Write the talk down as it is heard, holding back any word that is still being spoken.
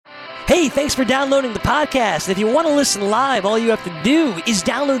Hey, thanks for downloading the podcast. If you want to listen live, all you have to do is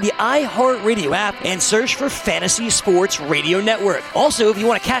download the iHeartRadio app and search for Fantasy Sports Radio Network. Also, if you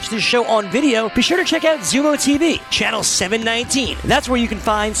want to catch this show on video, be sure to check out Zumo TV, channel 719. That's where you can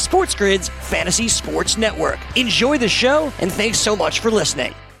find Sports Grid's Fantasy Sports Network. Enjoy the show, and thanks so much for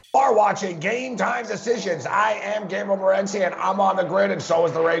listening. Are watching Game Time Decisions. I am Gabriel Morency, and I'm on the grid, and so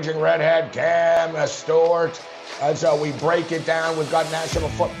is the Raging Redhead, Cam Stewart. And so we break it down. We've got National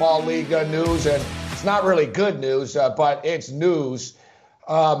Football League news, and it's not really good news, but it's news.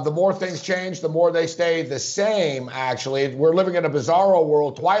 The more things change, the more they stay the same, actually. We're living in a bizarro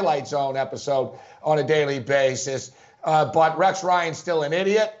world, Twilight Zone episode on a daily basis. But Rex Ryan's still an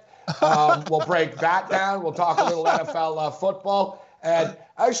idiot. We'll break that down. We'll talk a little NFL football. And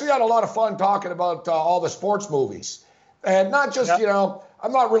I actually had a lot of fun talking about all the sports movies. And not just,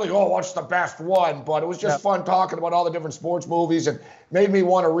 I'm not really, what's the best one? But it was just fun talking about all the different sports movies, and made me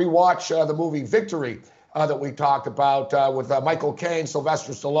want to rewatch the movie Victory that we talked about with Michael Caine,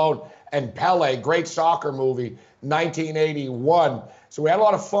 Sylvester Stallone, and Pele. Great soccer movie, 1981. So we had a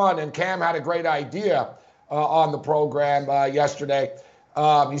lot of fun, and Cam had a great idea on the program yesterday.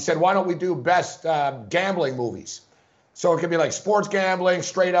 He said, why don't we do best gambling movies? So it could be like sports gambling,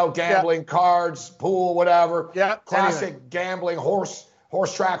 straight out gambling, cards, pool, whatever. Yeah. Classic gambling, horse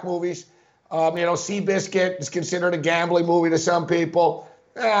track movies. Seabiscuit is considered a gambling movie to some people.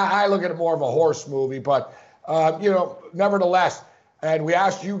 I look at it more of a horse movie, but, nevertheless. And we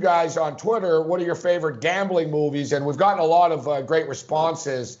asked you guys on Twitter, what are your favorite gambling movies? And we've gotten a lot of great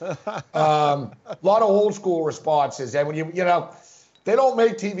responses, a lot of old school responses. And when they don't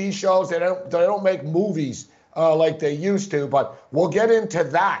make TV shows, they don't make movies like they used to, but we'll get into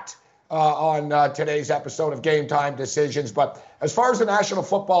that on today's episode of Game Time Decisions. But as far as the National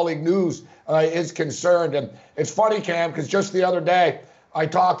Football League news is concerned, and it's funny, Cam, because just the other day I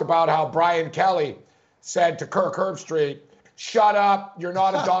talked about how Brian Kelly said to Kirk Herbstreit, shut up, you're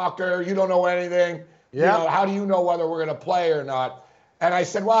not a doctor, you don't know anything. Yeah. How do you know whether we're going to play or not? And I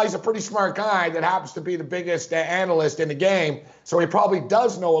said, well, he's a pretty smart guy that happens to be the biggest analyst in the game, so he probably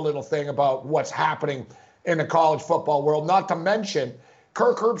does know a little thing about what's happening in the college football world. Not to mention,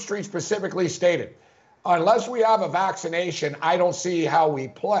 Kirk Herbstreit specifically stated, unless we have a vaccination, I don't see how we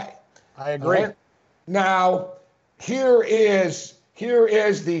play. I agree. Right? Now, here is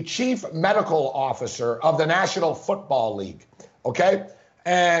the chief medical officer of the National Football League, okay?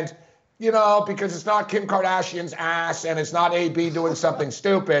 And, because it's not Kim Kardashian's ass and it's not AB doing something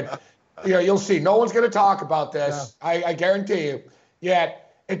stupid, you'll see. No one's going to talk about this, I guarantee you. Yet,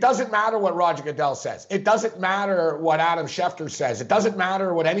 it doesn't matter what Roger Goodell says. It doesn't matter what Adam Schefter says. It doesn't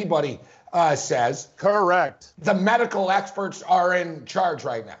matter what anybody says. Correct. The medical experts are in charge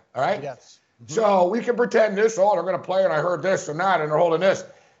right now, all right? Yes. Mm-hmm. So we can pretend they're going to play, and I heard this and that, and they're holding this.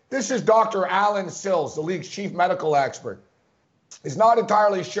 This is Dr. Alan Sills, the league's chief medical expert. He's not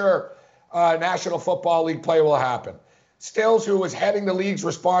entirely sure National Football League play will happen. Stills, who was heading the league's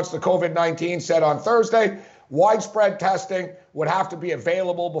response to COVID-19, said on Thursday, widespread testing would have to be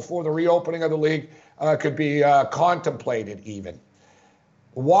available before the reopening of the league could be contemplated even.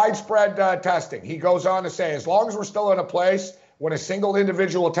 Widespread testing. He goes on to say, as long as we're still in a place when a single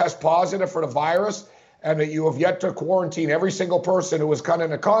individual tests positive for the virus and that you have yet to quarantine every single person who has come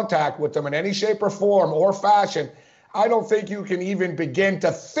into contact with them in any shape or form or fashion, I don't think you can even begin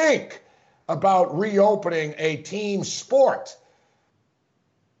to think about reopening a team sport.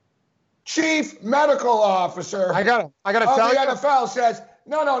 Chief medical officer I gotta of tell the you. NFL says,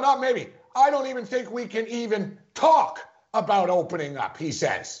 no, not maybe. I don't even think we can even talk about opening up, he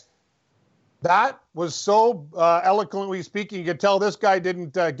says. That was so eloquently speaking. You could tell this guy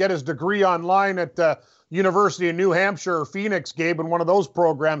didn't get his degree online at the University of New Hampshire or Phoenix, Gabe, in one of those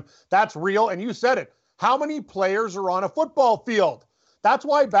programs. That's real. And you said it. How many players are on a football field? That's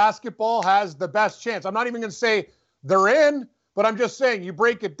why basketball has the best chance. I'm not even going to say they're in, but I'm just saying you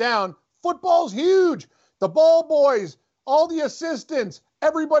break it down. Football's huge. The ball boys, all the assistants,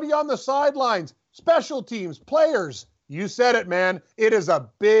 everybody on the sidelines, special teams, players. You said it, man. It is a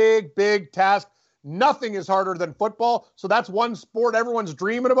big, big task. Nothing is harder than football. So that's one sport everyone's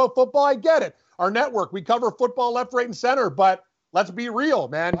dreaming about football. I get it. Our network, we cover football left, right, and center. But let's be real,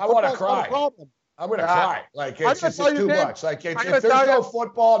 man. I want to cry. I'm going to cry. Like, it's just too much. Like, if there's no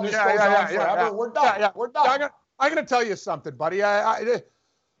football and this goes on forever, we're done. We're done. I'm going to tell you something, buddy. I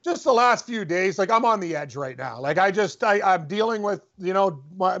just the last few days, like, I'm on the edge right now. Like, I'm dealing with,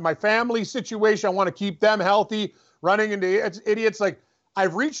 my family situation. I want to keep them healthy, running into idiots. Like,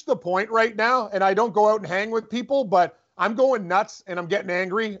 I've reached the point right now, and I don't go out and hang with people, but I'm going nuts and I'm getting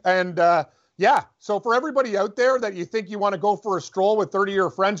angry. And, Yeah. So for everybody out there that you think you want to go for a stroll with 30 of your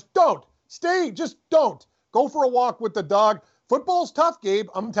friends, don't. Stay. Just don't. Go for a walk with the dog. Football's tough, Gabe.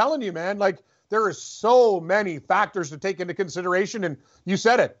 I'm telling you, man. Like, there is so many factors to take into consideration. And you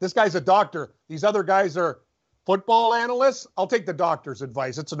said it. This guy's a doctor. These other guys are football analysts. I'll take the doctor's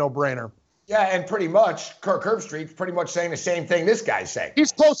advice. It's a no-brainer. Yeah, and pretty much Kirk Herbstreit's pretty much saying the same thing this guy's saying.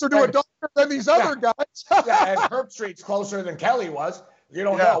 He's closer to a doctor than these other guys. Yeah, and Herbstreit's closer than Kelly was. You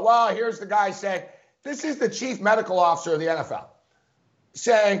don't know. Well, here's the guy saying, this is the chief medical officer of the NFL,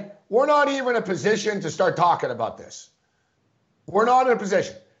 saying, we're not even in a position to start talking about this. We're not in a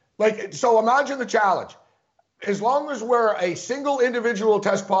position. Like, so imagine the challenge. As long as we're a single individual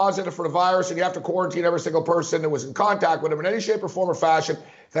test positive for the virus and you have to quarantine every single person that was in contact with him in any shape or form or fashion,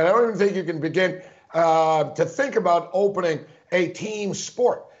 then I don't even think you can begin to think about opening a team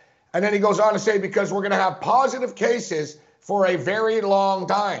sport. And then he goes on to say, because we're going to have positive cases for a very long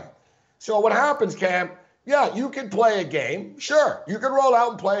time. So what happens, Cam, yeah, you can play a game. Sure, you can roll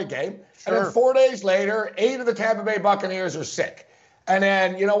out and play a game. Sure. And then 4 days later, 8 of the Tampa Bay Buccaneers are sick. And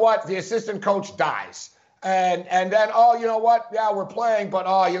then, you know what? The assistant coach dies. And then, oh, you know what? Yeah, we're playing, but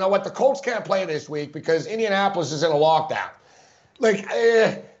oh, you know what? The Colts can't play this week because Indianapolis is in a lockdown. Like,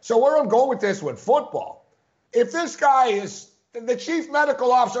 so where I'm going with this with football, if this guy is the chief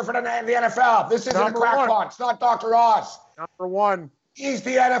medical officer for the NFL, this isn't a crackpot. It's not Dr. Oz. Number one. He's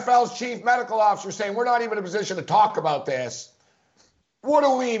the NFL's chief medical officer saying we're not even in a position to talk about this. What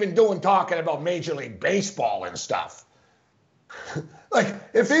are we even doing talking about Major League Baseball and stuff? Like,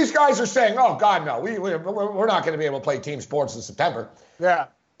 if these guys are saying, oh, God, no, we're not going to be able to play team sports in September. Yeah.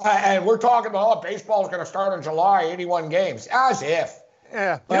 And we're talking about, oh, baseball is going to start in July, 81 games. As if.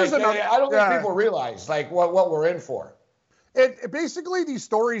 Yeah. Like, I don't think people realize, like, what we're in for. Basically, these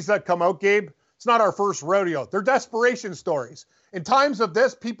stories that come out, Gabe, it's not our first rodeo. They're desperation stories. In times of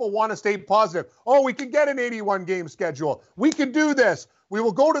this, people want to stay positive. Oh, we can get an 81-game schedule. We can do this. We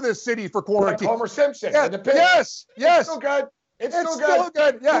will go to this city for quarantine. Like Homer Simpson. Yeah. In the pit. Yes. It's still good. It's still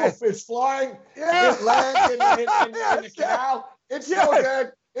good. Yeah. It's flying. Yeah. It lands in the canal. It's still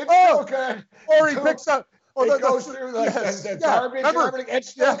good. It's still good. Or he picks up. It goes through the garbage and everything. It's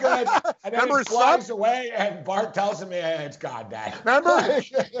still good. And then he flies away, and Bart tells him, yeah, it's gone, Dad.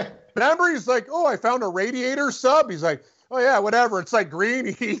 Remember, he's like, oh, I found a radiator sub. He's like, oh, yeah, whatever. It's like green.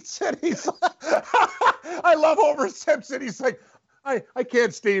 He eats it. He's like, I love Homer Simpson. He's like, I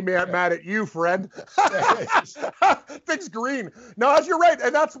can't stay mad at you, friend. Things green. No, you're right.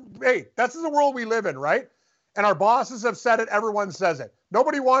 And that's the world we live in, right? And our bosses have said it. Everyone says it.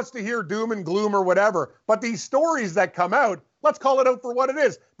 Nobody wants to hear doom and gloom or whatever. But these stories that come out, let's call it out for what it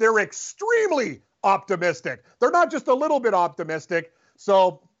is. They're extremely optimistic. They're not just a little bit optimistic.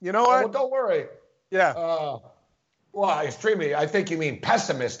 So, you know what? Well, don't worry. Yeah. Well, extremely. I think you mean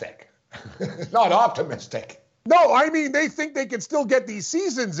pessimistic, not optimistic. No, I mean, they think they can still get these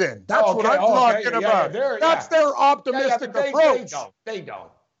seasons in. That's what I'm talking about. That's their optimistic approach. They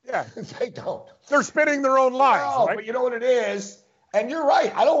don't. Yeah. They don't. They're spinning their own lives. No, right? But you know what it is? And you're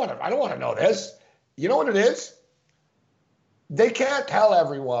right. I don't want to know this. You know what it is? They can't tell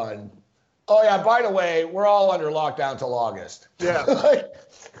everyone, oh, yeah, by the way, we're all under lockdown till August. Yeah.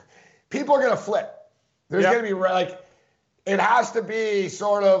 People are going to flip. There's going to be, like, it has to be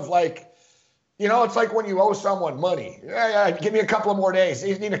sort of like, you know, it's like when you owe someone money. Yeah, give me a couple of more days.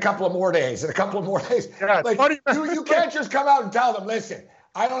 You need a couple of more days and a couple of more days. Yeah, like, you can't just come out and tell them, listen,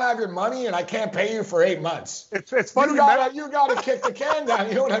 I don't have your money and I can't pay you for 8 months. It's funny. You gotta kick the can down.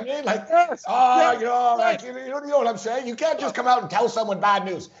 You know what I mean? Like, you know what I'm saying? You can't just come out and tell someone bad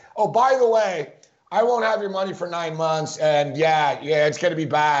news. Oh, by the way, I won't have your money for 9 months, and yeah, it's gonna be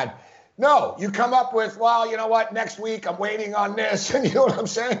bad. No, you come up with, well, you know what? Next week I'm waiting on this, and you know what I'm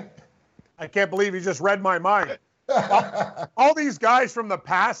saying? I can't believe you just read my mind. All these guys from the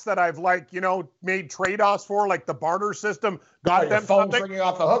past that I've made trade-offs for, like the barter system, got them phone's ringing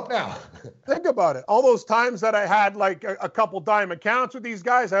off the hook now. Think about it. All those times that I had like a couple dime accounts with these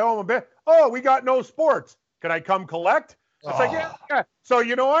guys, I owe them a bit. Oh, we got no sports. Can I come collect? It's like, yeah. So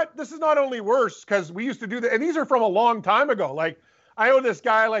you know what? This is not only worse because we used to do that, and these are from a long time ago. Like I owe this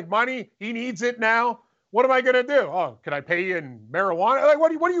guy like money. He needs it now. What am I going to do? Oh, can I pay you in marijuana? Like, what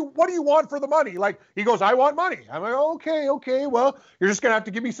do you want for the money? Like, he goes, I want money. I'm like, okay. Well, you're just going to have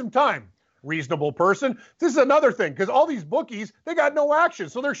to give me some time. Reasonable person. This is another thing, because all these bookies, they got no action.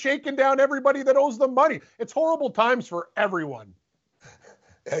 So they're shaking down everybody that owes them money. It's horrible times for everyone.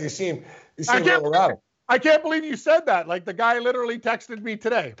 Yeah, you seem a little rough. I can't believe you said that. Like, the guy literally texted me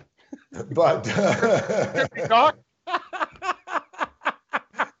today. But Can we talk?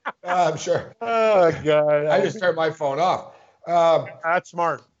 I'm sure. Oh, God. I just turned my phone off. That's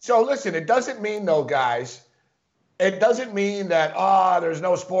smart. So listen, it doesn't mean though, guys, it doesn't mean that, there's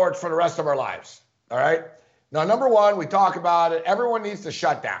no sports for the rest of our lives. All right. Now, number one, we talk about it. Everyone needs to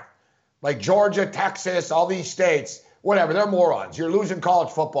shut down. Like Georgia, Texas, all these states, whatever, they're morons. You're losing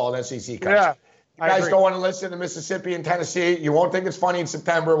college football in SEC country. Yeah, you guys don't want to listen to Mississippi and Tennessee. You won't think it's funny in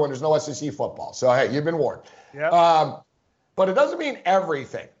September when there's no SEC football. So, hey, you've been warned. Yeah. But it doesn't mean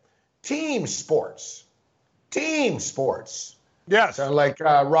everything. Team sports. Yes. So like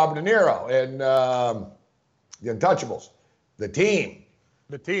Rob De Niro in The Untouchables. The team.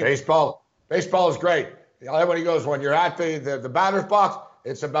 Baseball is great. Everybody goes, when you're at the batter's box,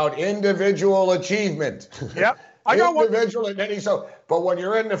 it's about individual achievement. Yep. I got one. Individual, and then but when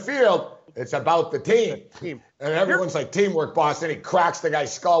you're in the field, it's about the team. And everyone's like, teamwork, boss. And he cracks the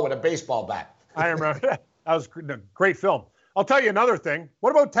guy's skull with a baseball bat. I remember that. That was a great film. I'll tell you another thing. What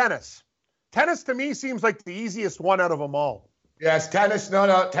about tennis? Tennis, to me, seems like the easiest one out of them all. Yes, tennis.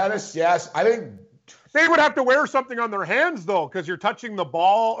 No, tennis, yes. I think they would have to wear something on their hands, though, because you're touching the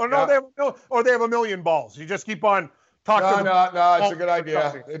ball. Or no, they have a million balls. You just keep on talking. No, it's a good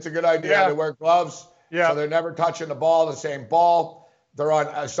idea. It's a good idea. Yeah. They wear gloves, so they're never touching the ball, the same ball. They're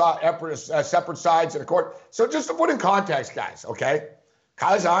on separate sides of the court. So just to put in context, guys, okay?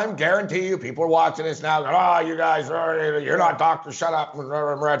 Because I'm guarantee you, people are watching this now. You guys, you're not doctors. Shut up,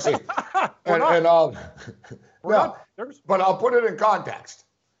 Morency. But I'll put it in context.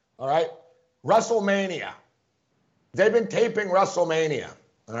 All right, WrestleMania. They've been taping WrestleMania.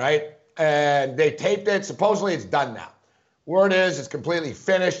 All right, and they taped it. Supposedly, it's done now. Word is, it's completely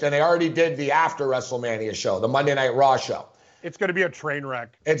finished, and they already did the after WrestleMania show, the Monday Night Raw show. It's going to be a train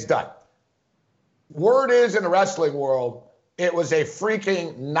wreck. It's done. Word is, in the wrestling world, it was a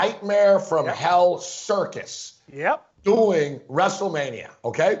freaking nightmare from hell circus. Yep. Doing WrestleMania,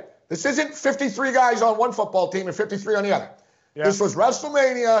 okay? This isn't 53 guys on one football team and 53 on the other. Yep. This was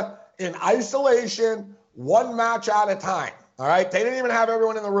WrestleMania in isolation, one match at a time, all right? They didn't even have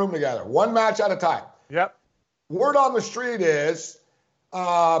everyone in the room together. One match at a time. Yep. Word on the street is,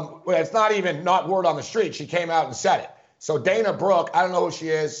 it's not word on the street. She came out and said it. So Dana Brooke, I don't know who she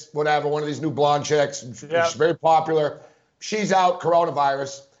is, whatever, one of these new blonde chicks. Yep. She's very popular. She's out,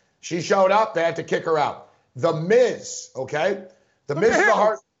 coronavirus. She showed up. They had to kick her out. The Miz, okay? The Miz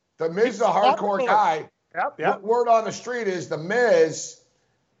is a hardcore guy. Yep. Word on the street is The Miz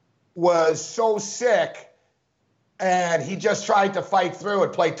was so sick, and he just tried to fight through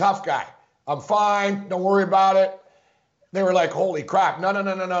it, play tough guy. I'm fine. Don't worry about it. They were like, holy crap. No.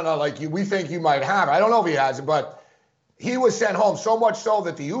 Like, we think you might have it. I don't know if he has it, but he was sent home, so much so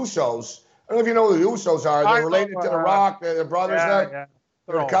that the Usos, I don't know if you know who the Usos are. They're related to The Rock. They're brothers.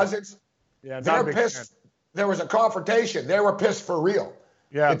 They're cousins. Yeah, they're pissed. There was a confrontation. They were pissed for real.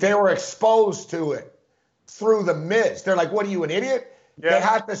 Yeah. That they were exposed to it through The Miz. They're like, what are you, an idiot? Yeah. They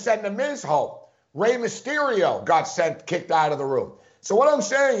had to send The Miz home. Rey Mysterio got kicked out of the room. So what I'm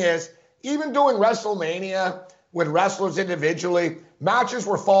saying is, even doing WrestleMania with wrestlers individually, matches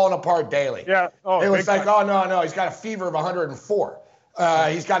were falling apart daily. Yeah. It was like, no, he's got a fever of 104.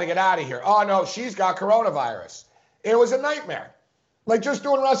 He's got to get out of here. Oh, no, she's got coronavirus. It was a nightmare. Like just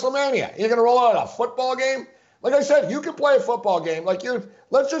doing WrestleMania. You're going to roll out a football game? Like I said, you can play a football game.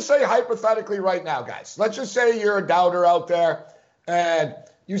 Let's just say hypothetically right now, guys. Let's just say you're a doubter out there and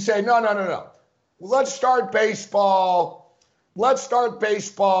you say, no. Let's start baseball.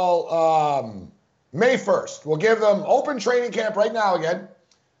 May 1st. We'll give them open training camp right now again.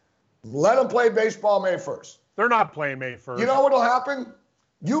 Let them play baseball May 1st. They're not playing May 1st. You know what'll happen?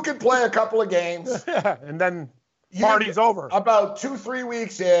 You can play a couple of games. And then party's over. About 2-3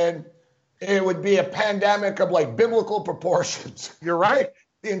 weeks in, it would be a pandemic of like biblical proportions. You're right.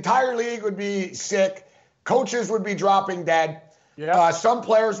 The entire league would be sick. Coaches would be dropping dead. Yeah. Some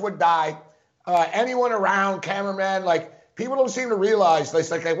players would die. Anyone around, cameraman, like people don't seem to realize.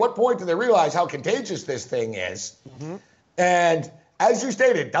 Like at what point do they realize how contagious this thing is? Mm-hmm. And as you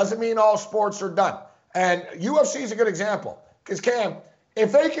stated, doesn't mean all sports are done. And UFC is a good example. Because, Cam,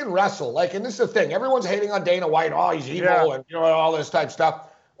 if they can wrestle, and this is the thing, everyone's hating on Dana White, he's evil, and all this type of stuff.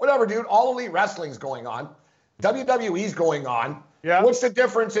 Whatever, dude, all elite wrestling's going on. WWE's going on. Yeah. What's the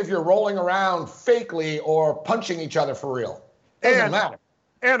difference if you're rolling around fakely or punching each other for real? Doesn't matter.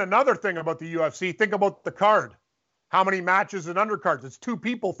 And another thing about the UFC, think about the card. How many matches and undercards? It's 2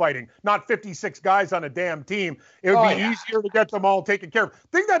 people fighting, not 56 guys on a damn team. It would be easier to get them all taken care of.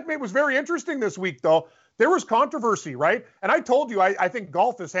 The thing that was very interesting this week, though, there was controversy, right? And I told you, I think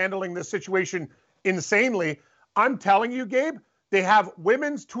golf is handling this situation insanely. I'm telling you, Gabe, They have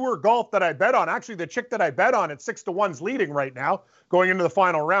women's tour golf that I bet on. Actually, the chick that I bet on at 6-1's leading right now, going into the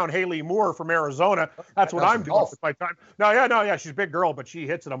final round. Haley Moore from Arizona. That's what I'm doing with my time. No, she's a big girl, but she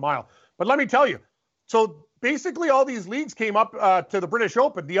hits it a mile. But let me tell you, so basically all these leagues came up to the British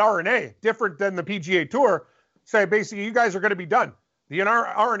Open, the RNA, different than the PGA Tour, say basically you guys are going to be done. The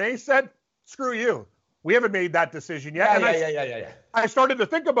RNA said, screw you. We haven't made that decision yet. Yeah. I started to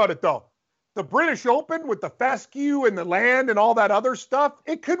think about it, though. The British Open with the fescue and the land and all that other stuff,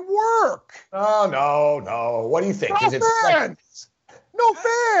 it could work. Oh, no. What do you think? No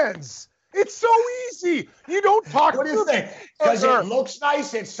fans. It's so easy. You don't talk. What do you think? Because it looks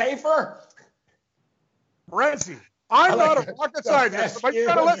nice, it's safer? Morency, I'm not a rocket scientist, but you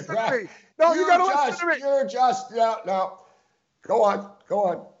got to listen to me. No, you got to listen to me. No. Go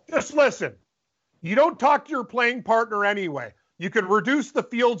on. Just listen. You don't talk to your playing partner anyway. You could reduce the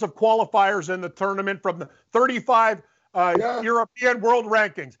fields of qualifiers in the tournament from the 35 European world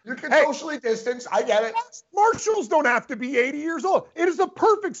rankings. You can socially distance. I get it. Marshals don't have to be 80 years old. It is a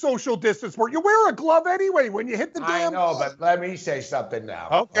perfect social distance sport. You wear a glove anyway when you hit the damn. I know, but let me say something now.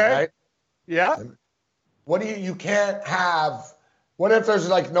 Okay. Right? Yeah. What do you can't have? What if there's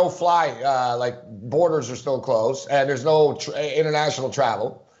like no fly, like borders are still closed and there's no international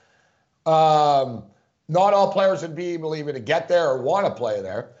travel? Not all players would be able even to get there or want to play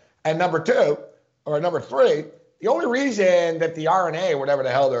there. And number three, the only reason that the RNA, whatever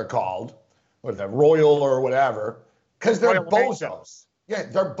the hell they're called, or the Royal or whatever, because they're bozos. Yeah,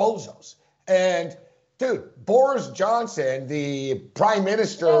 they're bozos. And dude, Boris Johnson, the Prime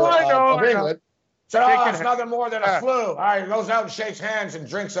Minister of England, said, it's nothing more than a flu. All right, he goes out and shakes hands and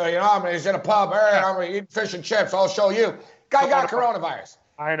drinks, he's in a pub. Hey, I'm eating fish and chips. I'll show you. Guy got coronavirus.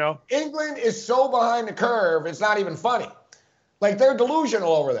 I know. England is so behind the curve, it's not even funny. Like, they're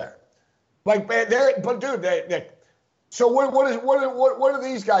delusional over there. Like, so what do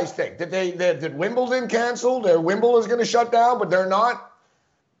these guys think? Did Wimbledon cancel? Wimbledon's going to shut down, but they're not?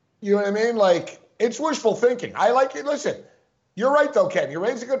 You know what I mean? Like, it's wishful thinking. I like it. Listen, you're right, though, Ken. You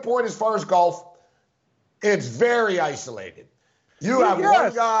raised a good point as far as golf. It's very isolated. You have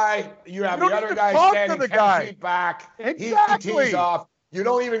one guy, you have the other guy standing 10 feet back. Exactly. He tees off. You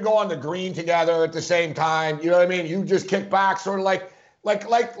don't even go on the green together at the same time. You know what I mean? You just kick back, sort of like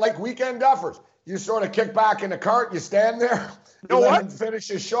weekend duffers. You sort of kick back in the cart, you stand there, let him finish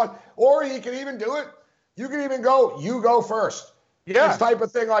his shot. Or he can even do it. You can even you go first. Yeah. This type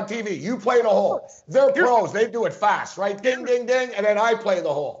of thing on TV. You play the hole. They're pros. They do it fast, right? Ding, ding, ding, and then I play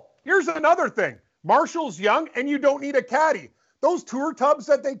the hole. Here's another thing. Marshall's young, and you don't need a caddy. Those tour tubs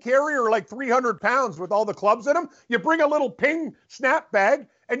that they carry are like 300 pounds with all the clubs in them. You bring a little ping snap bag,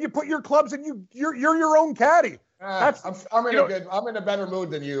 and you put your clubs in. You're your own caddy. I'm in a better mood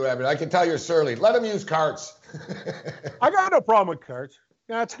than you, Evan. I can tell you're surly. Let him use carts. I got no problem with carts.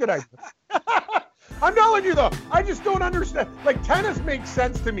 That's a good idea. I'm telling you, though, I just don't understand. Like, tennis makes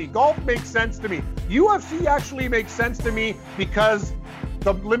sense to me. Golf makes sense to me. UFC actually makes sense to me because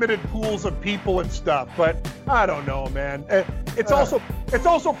the limited pools of people and stuff. But I don't know, man. It's also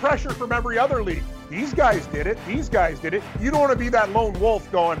pressure from every other league. These guys did it. These guys did it. You don't want to be that lone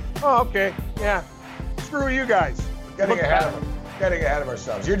wolf going, oh, okay, yeah, screw you guys. Getting ahead of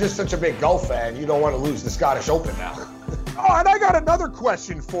ourselves. You're just such a big golf fan. You don't want to lose the Scottish Open now. Oh, and I got another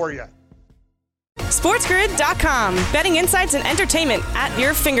question for you. SportsGrid.com. Betting insights and entertainment at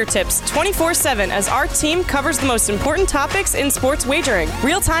your fingertips 24/7 as our team covers the most important topics in sports wagering.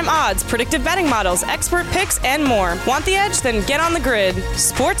 Real-time odds, predictive betting models, expert picks, and more. Want the edge? Then get on the grid.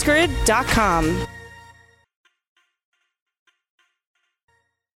 SportsGrid.com.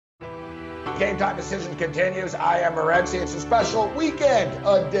 Game Time Decision continues. I am Morency. It's a special weekend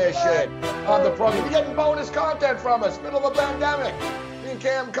edition of the program. You're getting bonus content from us. Middle of a pandemic. Me and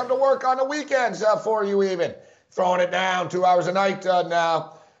Cam come to work on the weekends for you even. Throwing it down 2 hours a night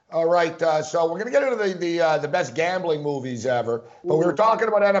now. All right, so we're going to get into the best gambling movies ever. But we were talking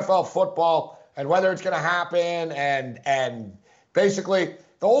about NFL football and whether it's going to happen. And basically,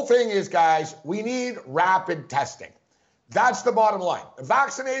 the whole thing is, guys, we need rapid testing. That's the bottom line.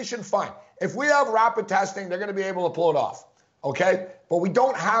 Vaccination, fine. If we have rapid testing, they're going to be able to pull it off, okay? But we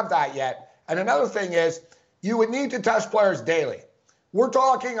don't have that yet. And another thing is, you would need to test players daily. We're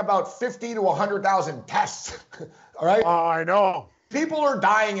talking about 50 to 100,000 tests, all right? I know. People are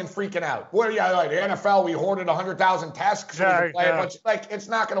dying and freaking out. Well, yeah, like the NFL, we hoarded 100,000 tests so we can play a bunch. Like, it's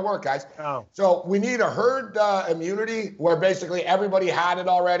not going to work, guys. No. So we need a herd immunity where basically everybody had it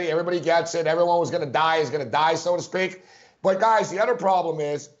already. Everybody gets it. Everyone was going to die is going to die, so to speak. But, guys, the other problem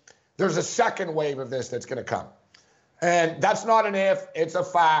is there's a second wave of this that's going to come. And that's not an if, it's a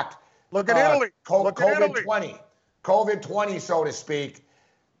fact. Look at Italy. COVID-20. COVID-20, so to speak,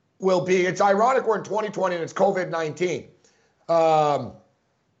 will be, it's ironic we're in 2020 and it's COVID-19.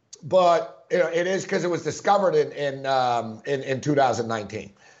 But it is because it was discovered in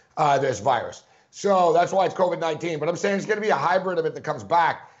 2019, this virus. So that's why it's COVID-19. But I'm saying it's going to be a hybrid of it that comes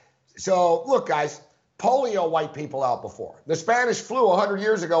back. So look, guys, polio wiped people out before. The Spanish flu 100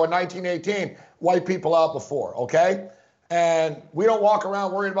 years ago in 1918 wiped people out before, okay? And we don't walk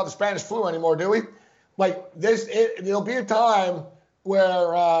around worried about the Spanish flu anymore, do we? Like this, there'll be a time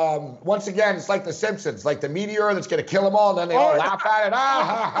where, once again, it's like The Simpsons, like the meteor that's going to kill them all, and then they all laugh at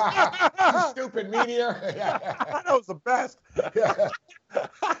it. You stupid meteor. That was the best. Yeah.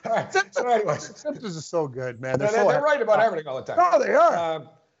 All right. So anyways. Simpsons is so good, man. They're right about everything all the time. No, they are.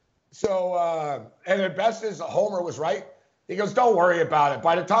 And the best is Homer was right. He goes, don't worry about it.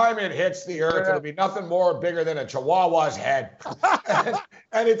 By the time it hits the earth, it'll be nothing more bigger than a chihuahua's head.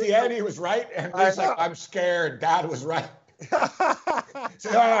 and at the end, he was right. And he's like, I'm scared. Dad was right.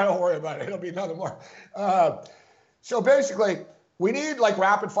 So don't worry about it. It'll be nothing more. So basically, we need like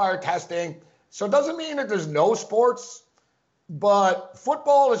rapid fire testing. So it doesn't mean that there's no sports, but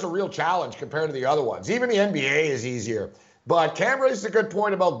football is a real challenge compared to the other ones. Even the NBA is easier. But Cam raised a good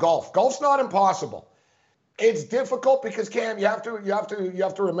point about golf. Golf's not impossible. It's difficult because, Cam, you have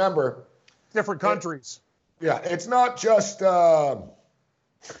to remember different countries. It's not just you're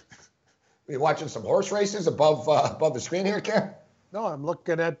watching some horse races above the screen here, Cam. No, I'm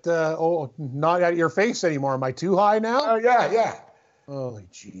looking at not at your face anymore. Am I too high now? Yeah. Holy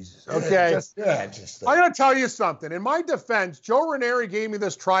Jesus. Okay. I got to tell you something. In my defense, Joe Ranieri gave me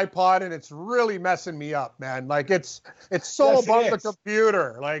this tripod, and it's really messing me up, man. Like, it's so above the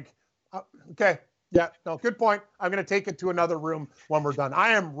computer. Like, okay. Yeah, no, good point. I'm going to take it to another room when we're done. I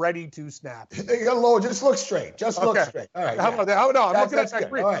am ready to snap. Just look straight. Look straight. All right. How about that? No, I'm looking at that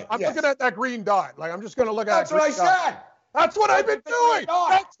green. Right, I'm looking at that green dot. Like, I'm just going to look at that. That's what I said. That's what I've been doing.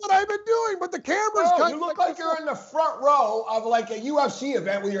 That's what I've been doing. But the camera's you look like you're in the front row of like a UFC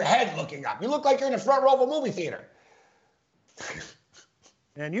event with your head looking up. You look like you're in the front row of a movie theater.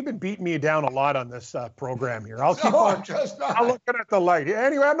 Man, you've been beating me down a lot on this program here. I'll keep I'm just not. I'm looking at the light.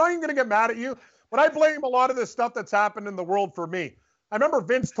 Anyway, I'm not even going to get mad at you, but I blame a lot of this stuff that's happened in the world for me. I remember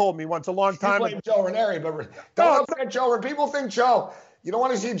Vince told me once a long time ago. Joe Ranieri, but don't forget Joe. People think Joe. You don't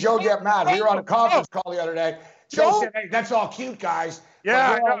want to see Joe get mad. We were on a conference call the other day. Joe said, hey, that's all cute, guys.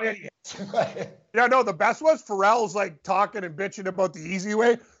 Yeah, we're all idiots. Yeah, no, the best was Pharrell's like talking and bitching about the easy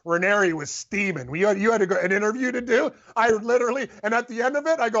way. Ranieri was steaming. You had to go an interview to do. I literally, and at the end of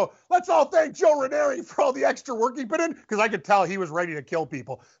it, I go, let's all thank Joe Ranieri for all the extra work he put in, because I could tell he was ready to kill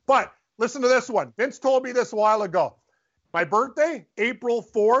people. But listen to this one. Vince told me this a while ago. My birthday, April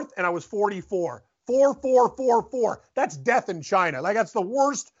 4th, and I was 44. 4444. That's death in China. Like, that's the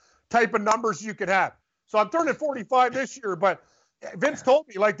worst type of numbers you could have. So I'm turning 45 this year, but Vince told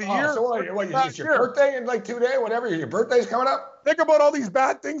me like the year. So it's your birthday in like 2 days, whatever. Your birthday's coming up? Think about all these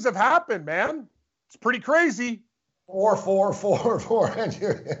bad things have happened, man. It's pretty crazy. 444.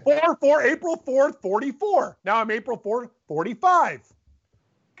 April 4th, 44. Now I'm April 4th, 45.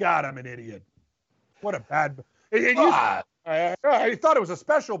 God, I'm an idiot. What a bad. I thought it was a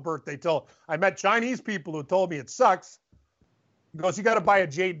special birthday till I met Chinese people who told me it sucks. He goes, you got to buy a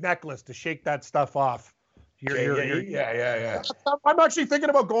jade necklace to shake that stuff off. Yeah. I'm actually thinking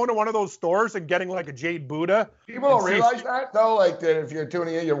about going to one of those stores and getting like a jade Buddha. People don't realize that, though. Like, that if you're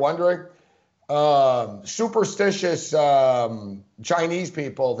tuning in, you're wondering. Superstitious Chinese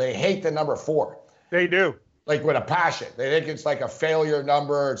people, they hate the number 4. They do. Like, with a passion. They think it's like a failure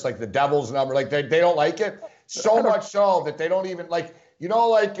number. It's like the devil's number. Like, they don't like it. So much so that they don't even, like,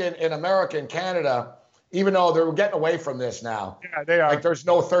 like in America and Canada, even though they're getting away from this now. Yeah, they are. Like, there's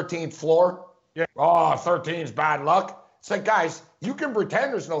no 13th floor. Yeah. Oh, 13's bad luck. It's like, guys, you can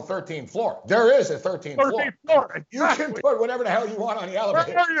pretend there's no 13th floor. There is a 13th floor. 13th floor. Exactly. You can put whatever the hell you want on the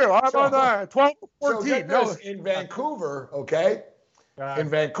elevator. Where are you? I'm on the 12, 14. So in Vancouver, okay? In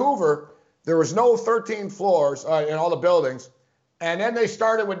Vancouver, there was no 13 floors in all the buildings. And then they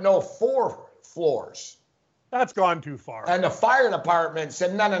started with no 4 floors. That's gone too far. And the fire department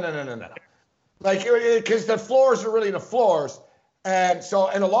said, no. Like, because the floors are really the floors. And so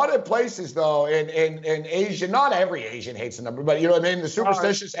in a lot of places, though, in Asia, not every Asian hates the number, but you know what I mean? The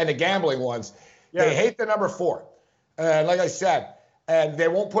superstitious and the gambling ones, they hate the number 4. And like I said, and they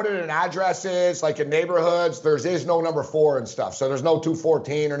won't put it in addresses, like in neighborhoods, there is no number 4 and stuff. So there's no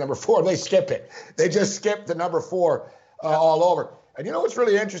 214 or number 4. They skip it. They just skip the number 4 all over. And you know what's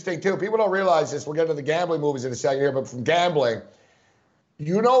really interesting, too? People don't realize this. We'll get to the gambling movies in a second here, but from gambling,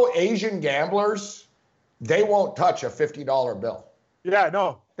 Asian gamblers, they won't touch a $50 bill. Yeah,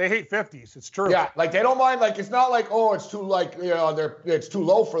 no, they hate 50s. It's true. Yeah, like they don't mind. Like it's not like, oh, it's too it's too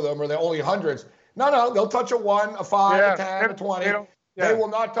low for them or they're only hundreds. No, they'll touch a 1, a 5, a 10, a 20. They will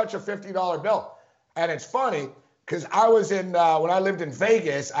not touch a $50 bill. And it's funny because I was in when I lived in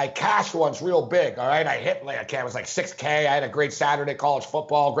Vegas, I cashed once real big. All right, I hit it was like 6K. I had a great Saturday college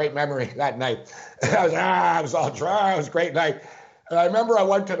football, great memory that night. I was all dry. It was a great night. And I remember I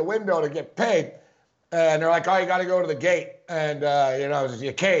went to the window to get paid. And they're like, oh, you got to go to the gate. And, it's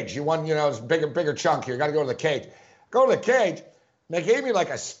your cage. You won, it's a bigger chunk here. You got to go to the cage. Go to the cage. And they gave me like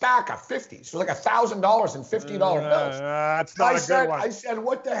a stack of 50s. So like $1,000 in $50 bills. That's not a good one. I said,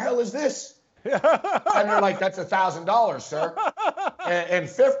 what the hell is this? And they're like, that's $1,000, sir. and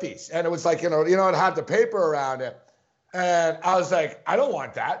 50s. And it was like, it had the paper around it. And I was like, I don't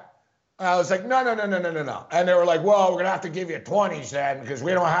want that. And I was like, no. And they were like, well, we're going to have to give you 20s then because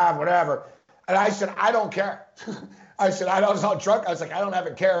we don't have whatever. And I said, I don't care. I was all drunk. I was like, I don't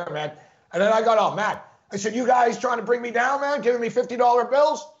even care, man. And then I got all mad. I said, you guys trying to bring me down, man? Giving me $50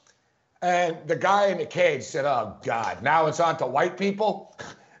 bills? And the guy in the cage said, oh, God, now it's on to white people?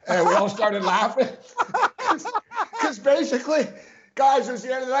 And we all started laughing. Because basically, guys, it was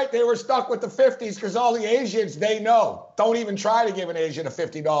the end of the night. They were stuck with the 50s because all the Asians, they know. Don't even try to give an Asian a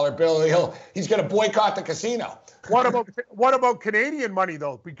 $50 bill. He's going to boycott the casino. What about Canadian money,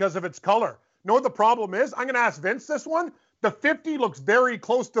 though, because of its color? Know what the problem is? I'm going to ask Vince this one. The 50 looks very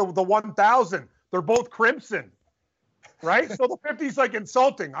close to the 1,000. They're both crimson, right? So the 50 is like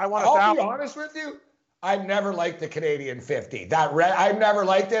insulting. I'll be honest with you. I've never liked the Canadian 50. I've never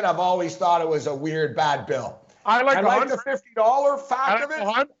liked it. I've always thought it was a weird, bad bill. I like the $50 fact of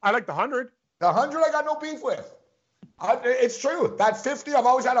it. I like the 100. The 100 I got no beef with. It's true. That 50 I've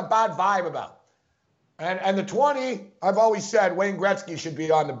always had a bad vibe about. And the 20, I've always said Wayne Gretzky should be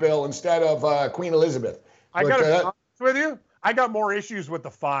on the bill instead of Queen Elizabeth. I got to be honest with you. I got more issues with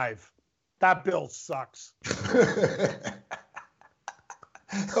the 5. That bill sucks.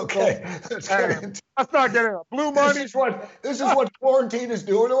 Okay. Let's not get it. Blue money. This is what quarantine is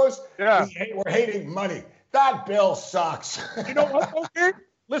doing to us. Yeah. We're hating money. That bill sucks. You know what? Okay.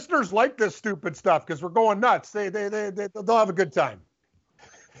 Listeners like this stupid stuff because we're going nuts. They'll have a good time.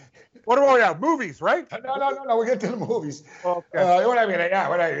 What do we have? Movies, right? No. We'll get to the movies. Okay.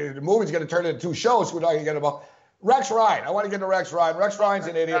 The movie's going to turn into 2 shows. We're talking about Rex Ryan. I want to get to Rex Ryan. Rex Ryan's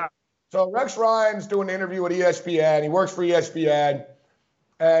an idiot. So Rex Ryan's doing an interview with ESPN. He works for ESPN.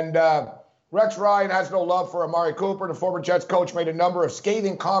 And Rex Ryan has no love for Amari Cooper. The former Jets coach made a number of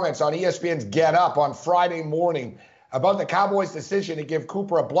scathing comments on ESPN's Get Up on Friday morning about the Cowboys' decision to give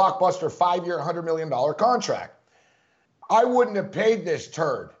Cooper a blockbuster 5-year, $100 million contract. I wouldn't have paid this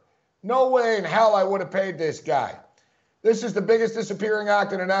turd. No way in hell I would have paid this guy. This is the biggest disappearing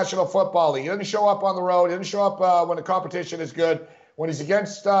act in the National Football League. He doesn't show up on the road. He doesn't show up when the competition is good. When he's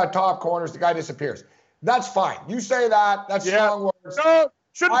against top corners, the guy disappears. That's fine. You say that. That's strong words. No,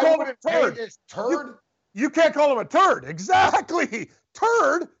 shouldn't call him a turd. This turd? You can't call him a turd. Exactly.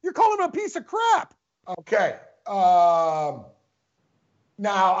 Turd? You're calling him a piece of crap. Okay. Now,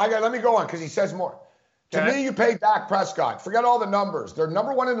 let me go on because he says more. To me, you pay Dak Prescott. Forget all the numbers. They're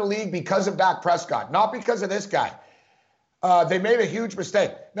number 1 in the league because of Dak Prescott, not because of this guy. They made a huge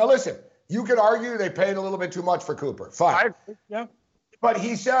mistake. Now, listen, you could argue they paid a little bit too much for Cooper. Fine. But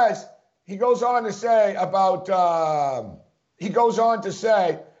he goes on to say about how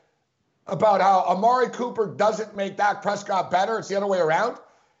Amari Cooper doesn't make Dak Prescott better. It's the other way around.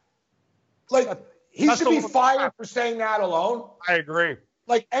 He should be fired for saying that alone. I agree.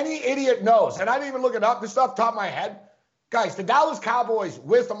 Like any idiot knows, and I didn't even look it up. This stuff top of my head. Guys, the Dallas Cowboys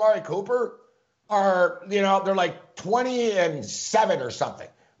with Amari Cooper are, they're like 20-7 or something.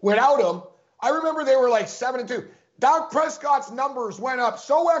 Without him, I remember they were like 7-2. Dak Prescott's numbers went up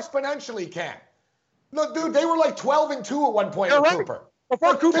so exponentially, Cam. Look, dude, they were like 12-2 at one point with Cooper.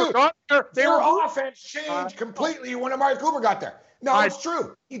 Before Cooper got there, their offense changed completely when Amari Cooper got there. No, it's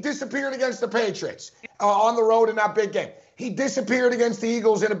true. He disappeared against the Patriots on the road in that big game. He disappeared against the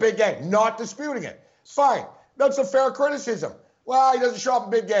Eagles in a big game. Not disputing it. Fine. That's a fair criticism. Well, he doesn't show up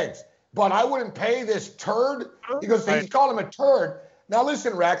in big games. But I wouldn't pay this turd because he's called him a turd. Now,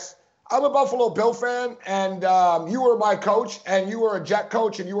 listen, Rex, I'm a Buffalo Bill fan, and you were my coach, and you were a Jet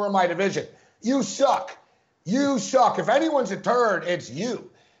coach, and you were in my division. You suck. You suck. If anyone's a turd, it's you.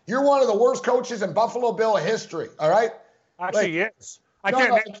 You're one of the worst coaches in Buffalo Bill history, all right? Actually, yes.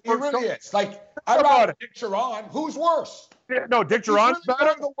 He really is. I'd rather Dick Geron. Who's worse? No, Dick Geron's better.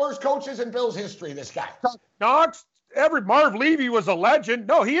 One of the worst coaches in Bill's history, this guy. Knox, Marv Levy was a legend.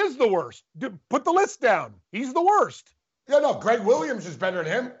 No, he is the worst. Put the list down. He's the worst. Yeah, no, Greg Williams is better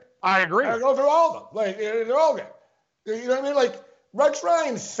than him. I agree. I go through all of them. They're all good. You know what I mean? Rex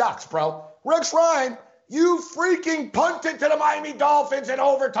Ryan sucks, bro. Rex Ryan, you freaking punted to the Miami Dolphins in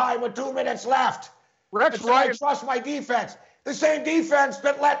overtime with 2 minutes left. Rex Ryan. I trust my defense. The same defense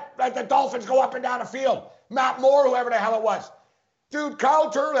that let the Dolphins go up and down the field. Matt Moore, whoever the hell it was. Dude, Kyle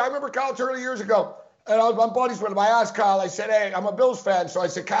Turley, I remember Kyle Turley years ago, and I was my buddies with him. I asked Kyle, I said, hey, I'm a Bills fan, so I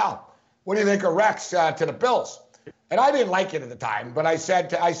said, Kyle, what do you think of Rex to the Bills? And I didn't like it at the time, but I said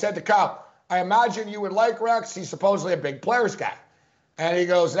to Kyle, I imagine you would like Rex. He's supposedly a big players guy. And he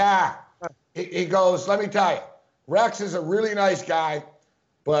goes, nah. He goes, let me tell you, Rex is a really nice guy,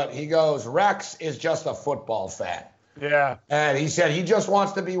 but he goes, Rex is just a football fan. Yeah. And he said he just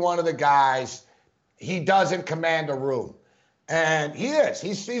wants to be one of the guys. He doesn't command a room. And he is.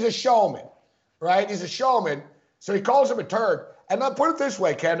 He's a showman, right? He's a showman. So he calls him a turd. And I'll put it this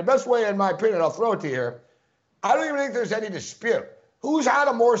way, Ken. The best way, in my opinion, I'll throw it to you here. I don't even think there's any dispute. Who's had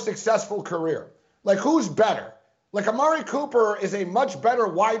a more successful career? Like, who's better? Like, Amari Cooper is a much better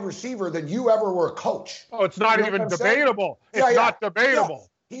wide receiver than you ever were a coach. Oh, it's not even debatable. It's not debatable.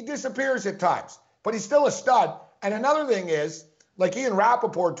 Yeah. He disappears at times, but he's still a stud. And another thing is, like Ian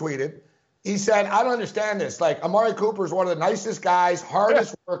Rappaport tweeted, he said, I don't understand this. Like, Amari Cooper is one of the nicest guys,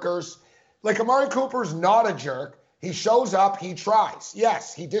 hardest workers. Like, Amari Cooper's not a jerk. He shows up. He tries.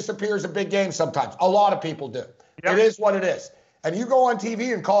 Yes, he disappears in big games sometimes. A lot of people do. Yep. It is what it is. And you go on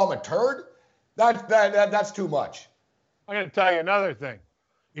TV and call him a turd, that's too much. I'm going to tell you another thing.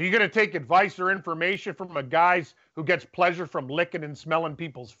 Are you going to take advice or information from a guy who gets pleasure from licking and smelling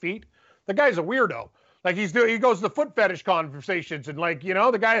people's feet? The guy's a weirdo. Like he goes to foot fetish conversations and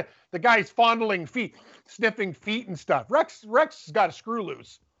the guy's fondling feet, sniffing feet and stuff. Rex got a screw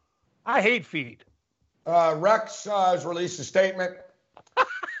loose. I hate feet. Rex has released a statement.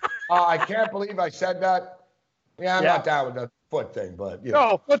 I can't believe I said that. Yeah, I'm not down with the foot thing, but you know.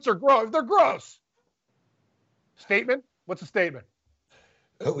 No, foots are gross. They're gross. Statement? What's the statement?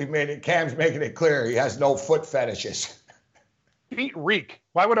 Cam's making it clear he has no foot fetishes. Feet reek.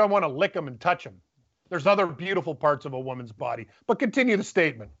 Why would I want to lick them and touch them? There's other beautiful parts of a woman's body. But continue the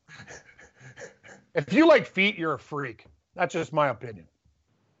statement. If you like feet, you're a freak. That's just my opinion.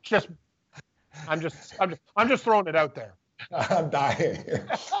 I'm just throwing it out there. I'm dying.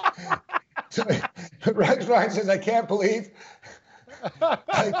 Rex Ryan says, I can't believe I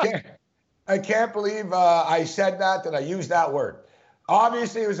said that I used that word.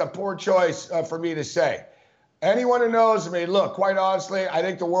 Obviously, it was a poor choice for me to say. Anyone who knows me, look, quite honestly, I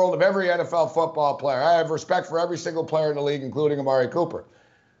think the world of every NFL football player. I have respect for every single player in the league, including Amari Cooper.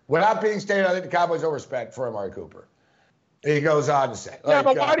 With that being stated, I think the Cowboys have respect for Amari Cooper. He goes on to say. Yeah,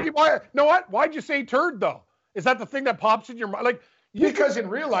 but why'd you say turd, though? Is that the thing that pops in your mind? Because in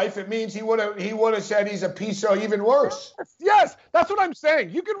real life, it means he would have said he's a piece of even worse. Yes, that's what I'm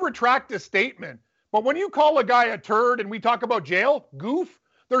saying. You can retract a statement. But when you call a guy a turd and we talk about jail, goof,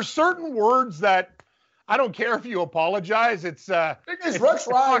 there's certain words that I don't care if you apologize. Rex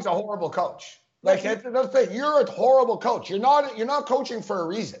Ryan's a horrible coach. Like, that's the thing. You're a horrible coach. You're not coaching for a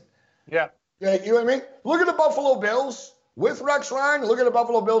reason. Yeah. You know what I mean? Look at the Buffalo Bills with Rex Ryan. Look at the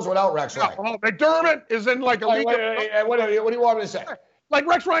Buffalo Bills without Rex Ryan. Oh, McDermott is in like a league. What do you want me to say? Like,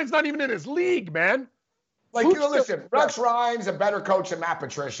 Rex Ryan's not even in his league, man. Like, listen, Rex Ryan's a better coach than Matt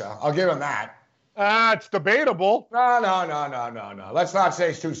Patricia. I'll give him that. It's debatable. No. Let's not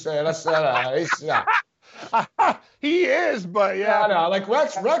say it's too sad. He is, but yeah. No. Like,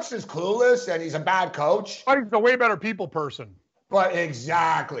 Rex is clueless, and he's a bad coach. But he's a way better people person. But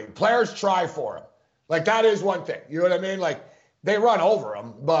exactly. Players try for him. Like, that is one thing. You know what I mean? Like, they run over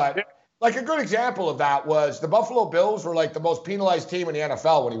him. But, like, a good example of that was the Buffalo Bills were, like, the most penalized team in the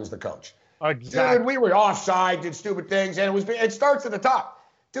NFL when he was the coach. Exactly. Dude, we were offside, did stupid things, and it starts at the top.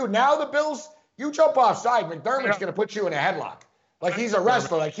 Dude, now the Bills, you jump offside, McDermott's going to put you in a headlock. Like, he's a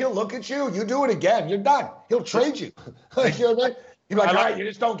wrestler. Like, he'll look at you. You do it again. You're done. He'll trade you. Like, you know what I mean? He'll be like, all right, you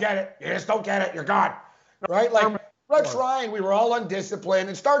just don't get it. You're gone. Right? Like, Rex Ryan, we were all undisciplined.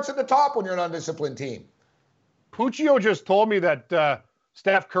 It starts at the top when you're an undisciplined team. Puccio just told me that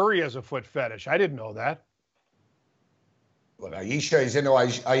Steph Curry has a foot fetish. I didn't know that. But he's into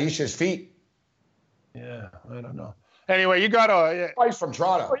Aisha's feet. Yeah, I don't know. Anyway, you got a... He's from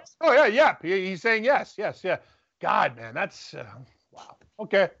Toronto. Oh, yeah. He's saying yes. Yeah. God, man, that's... wow.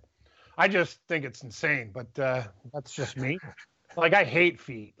 Okay. I just think it's insane, but that's just me. Like, I hate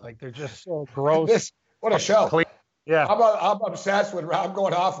feet. Like, they're just so gross. What a show. Yeah. I'm obsessed with... I'm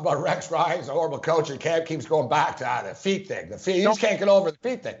going off about Rex Ryan. He's a horrible coach, and Cam keeps going back to the feet thing. He just can't get over the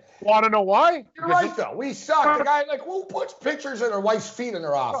feet thing. Want to know why? You're right, though. We suck. The guy, like, who puts pictures of their wife's feet in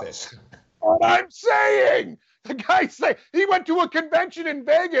their office? What I'm saying. The guy say he went to a convention in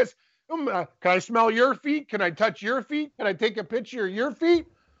Vegas Can I smell your feet? Can I touch your feet? Can I take a picture of your feet?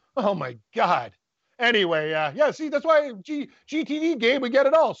 Oh my God. Anyway, see, that's why GTD game, we get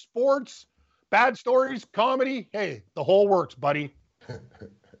it all. Sports, bad stories, comedy. Hey, the whole works, buddy.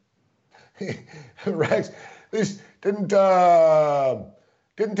 Rex, this didn't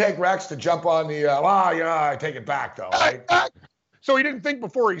take Rex to jump on the, I take it back though, right? So he didn't think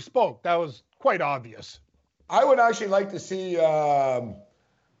before he spoke. That was quite obvious. I would actually like to see, I'd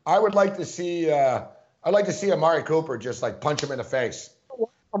like to see Amari Cooper just like punch him in the face.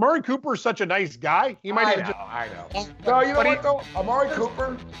 Amari Cooper is such a nice guy. He might I know. No, you know what though? Amari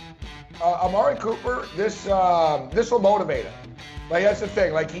Cooper, this will motivate him. Like that's the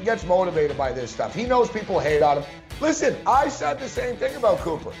thing. Like he gets motivated by this stuff. He knows people hate on him. Listen, I said the same thing about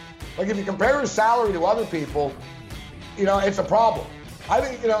Cooper. Like if you compare his salary to other people, it's a problem. I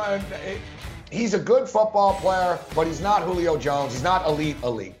think he's a good football player, but he's not Julio Jones. He's not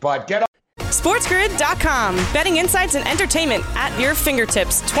elite. But get up. SportsGrid.com. Betting insights and entertainment at your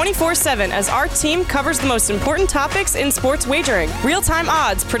fingertips 24/7 as our team covers the most important topics in sports wagering. Real-time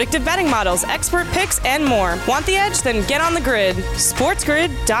odds, predictive betting models, expert picks, and more. Want the edge? Then get on the grid.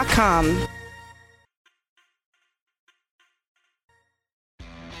 SportsGrid.com.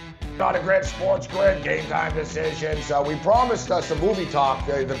 On a grid, Sports Grid, game time decisions. We promised us a movie talk,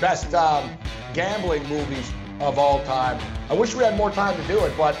 the best gambling movies of all time. I wish we had more time to do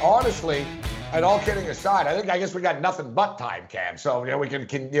it, but honestly, and all kidding aside, I guess we got nothing but time, Cam. So we can be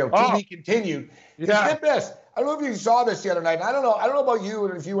continued. Yeah. Get this. I don't know if you saw this the other night. And I don't know about you,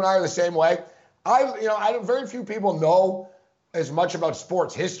 and if you and I are the same way. Very few people know as much about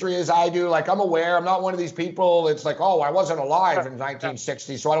sports history as I do. Like I'm aware. I'm not one of these people. It's like, I wasn't alive in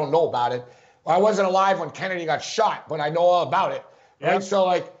 1960, so I don't know about it. I wasn't alive when Kennedy got shot, but I know all about it. Right? Yep. So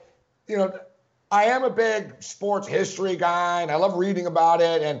I am a big sports history guy, and I love reading about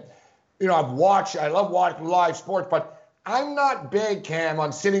it. And I love watching live sports, but I'm not big, Cam,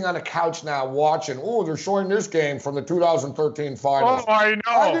 on sitting on a couch now watching, they're showing this game from the 2013 finals. Oh, I know.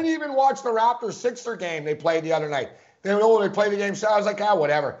 I didn't even watch the Raptors Sixer game they played the other night. They played the game, so I was like,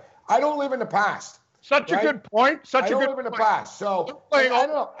 whatever. I don't live in the past. Such a good point. I don't live in the past. So, I don't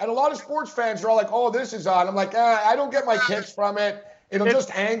know. And a lot of sports fans are all like, this is on. I'm like, I don't get my kicks from it. It'll just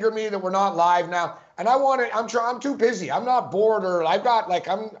anger me that we're not live now. And I'm too busy. I'm not bored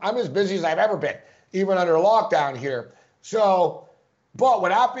I'm as busy as I've ever been, even under lockdown here. So, but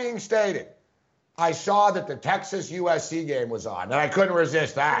with that being stated, I saw that the Texas USC game was on, and I couldn't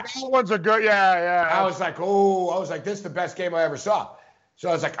resist that. That one's a good, yeah. I was like, this is the best game I ever saw. So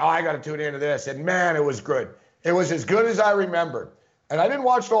I was like, I got to tune into this. And man, it was good. It was as good as I remembered. And I didn't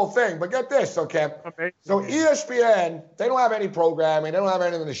watch the whole thing, but get this, okay? So ESPN, they don't have any programming. They don't have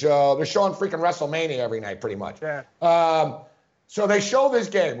anything in the show. They're showing freaking WrestleMania every night, pretty much. Yeah. So they show this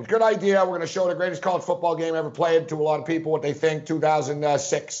game. Good idea. We're going to show the greatest college football game ever played to a lot of people, what they think.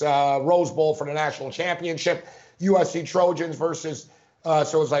 2006 Rose Bowl for the national championship. USC Trojans versus, so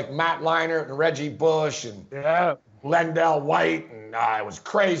it was like Matt Leinart and Reggie Bush and Lendell White. And it was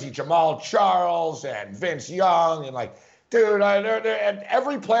crazy. Jamal Charles and Vince Young and dude,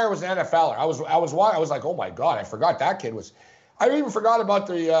 every player was an NFLer. I was like, oh my God, I forgot that kid was. I even forgot about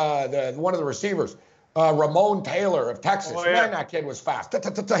the one of the receivers, Ramon Taylor of Texas. Oh, yeah. Man, that kid was fast.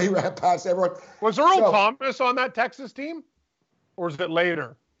 He ran past everyone. Was Earl Thomas on that Texas team, or was it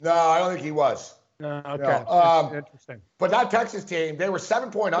later? No, I don't think he was. Okay, no. Interesting. But that Texas team, they were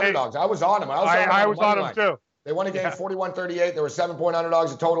 7-point underdogs. I was on them. I was on them too. They won a game 41-38. They were 7-point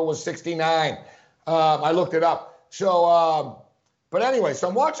underdogs. The total was 69. I looked it up. So, but anyway, so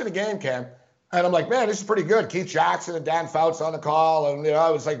I'm watching the game, Cam, and I'm like, man, this is pretty good. Keith Jackson and Dan Fouts on the call, and it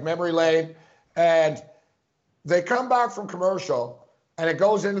was like memory lane. And they come back from commercial, and it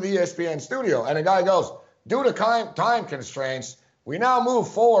goes into the ESPN studio, and the guy goes, due to time constraints, we now move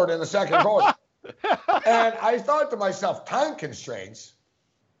forward in the second quarter. And I thought to myself, time constraints?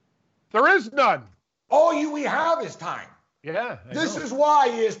 There is none. All we have is time. Yeah. This is why,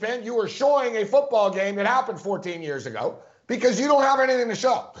 ESPN, you were showing a football game that happened 14 years ago, because you don't have anything to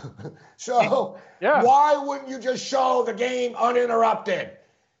show. So why wouldn't you just show the game uninterrupted?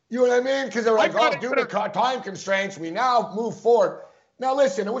 You know what I mean? Because they're like, due to time constraints, we now move forward. Now,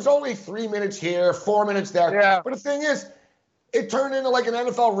 listen, it was only 3 minutes here, 4 minutes there. Yeah. But the thing is, it turned into like an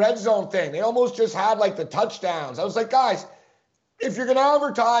NFL red zone thing. They almost just had the touchdowns. I was like, guys, if you're going to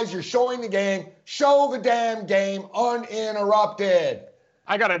advertise, you're showing the game, show the damn game uninterrupted.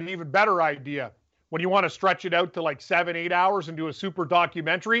 I got an even better idea. When you want to stretch it out to 7-8 hours and do a super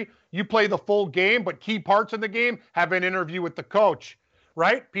documentary, you play the full game, but key parts of the game have an interview with the coach.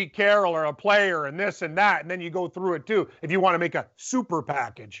 right? Pete Carroll or a player and this and that, and then you go through it too. If you want to make a super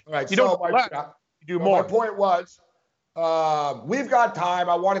package, All right, you so don't you do more. My point was, we've got time.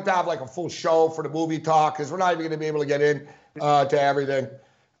 I wanted to have like a full show for the movie talk because we're not even going to be able to get in to everything.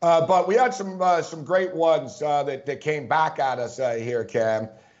 But we had some great ones that came back at us here, Cam.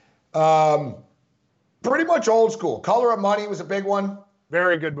 Pretty much old school. Color of Money was a big one.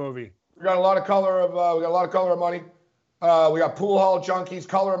 Very good movie. We got a lot of Color of Money. We got Pool Hall Junkies,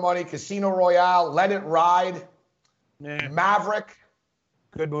 Color of Money, Casino Royale, Let It Ride, Maverick.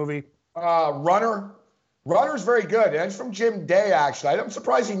 Good movie. Runner. Runner's very good. And it's from Jim Day, actually. I'm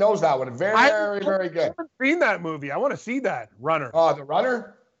surprised he knows that one. Very, very good. I haven't seen that movie. I want to see that. Runner. Oh, The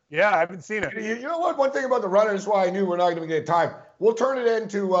Runner? Yeah, I haven't seen it. You know what? One thing about The Runner is why I knew we're not going to get time. We'll turn it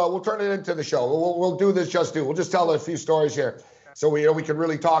into the show. We'll do this We'll just tell a few stories here, so we can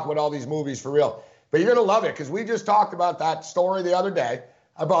really talk about all these movies for real. But you're gonna love it because we just talked about that story the other day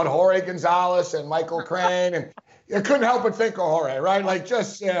about Jorge Gonzalez and Michael Crane, and you couldn't help but think of Jorge, right? Like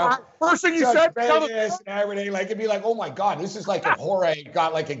just first thing you said, Vegas and everything. Like it'd be like, oh my God, this is like if Jorge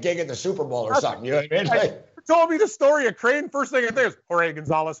got like a gig at the Super Bowl or something. You know what I mean? Like, you told me the story of Crane. First thing I think is Jorge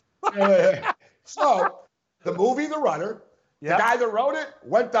Gonzalez. So the movie The Runner. Yep. The guy that wrote it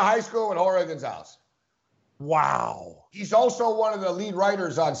went to high school with Jorge Gonzalez. Wow. He's also one of the lead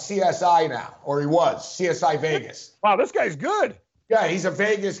writers on CSI now, or he was, CSI Vegas. Wow, this guy's good. Yeah, he's a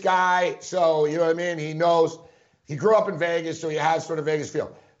Vegas guy, so you know what I mean? He knows, he grew up in Vegas, so he has sort of Vegas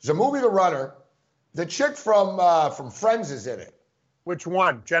feel. There's a movie, The Runner. The chick from Friends is in it. Which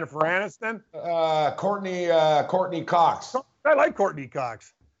one? Jennifer Aniston? Courtney Cox. I like Courtney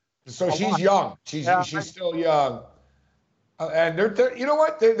Cox. So she's young. She's still young. And you know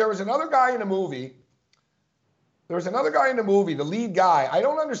what? There was another guy in the movie. The lead guy. I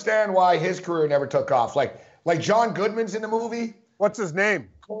don't understand why his career never took off. Like John Goodman's in the movie. What's his name?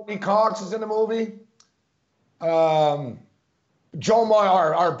 Courtney Cox is in the movie. Our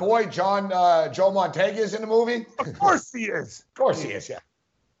boy Joe Montega is in the movie. Of course he is. Of course he is. Yeah.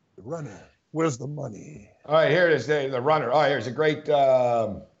 The Runner. Where's the money? All right, here it is. The Runner. Oh, here's a great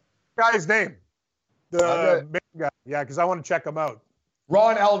guy's name. The main guy. Yeah, because I want to check him out.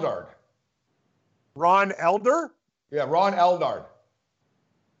 Ron Eldard. Ron Elder? Yeah, Ron Eldard.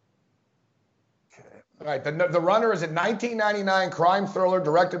 Okay. All right, The Runner is a 1999 crime thriller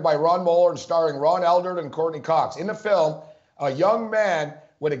directed by Ron Moeller and starring Ron Eldard and Courtney Cox. In the film, a young man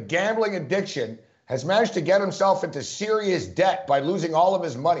with a gambling addiction has managed to get himself into serious debt by losing all of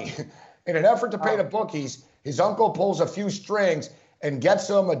his money. In an effort to pay the bookies, his uncle pulls a few strings and gets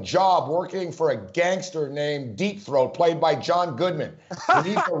him a job working for a gangster named Deep Throat, played by John Goodman. He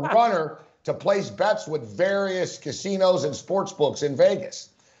needs a runner to place bets with various casinos and sports books in Vegas.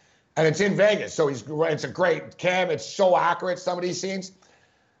 And it's in Vegas, so it's a great Cam. It's so accurate, some of these scenes.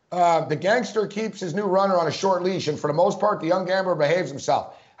 The gangster keeps his new runner on a short leash, and for the most part, the young gambler behaves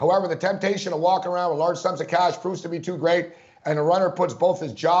himself. However, the temptation to walk around with large sums of cash proves to be too great, and the runner puts both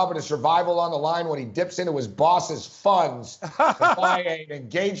his job and his survival on the line when he dips into his boss's funds to buy an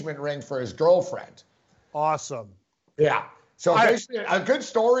engagement ring for his girlfriend. Awesome. Yeah. So basically, a good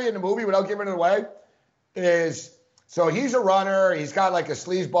story in the movie, without giving it away, is so he's a runner. He's got like a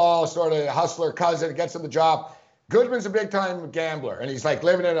sleazeball sort of hustler cousin, gets him the job. Goodman's a big-time gambler, and he's like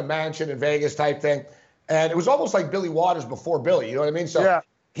living in a mansion in Vegas type thing. And it was almost like Billy Waters before Billy, you know what I mean? So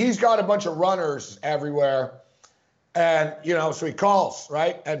he's got a bunch of runners everywhere. And, so he calls,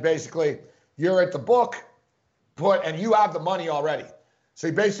 right? And basically, you're at the book, and you have the money already. So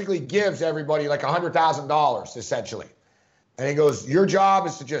he basically gives everybody like $100,000, essentially. And he goes, your job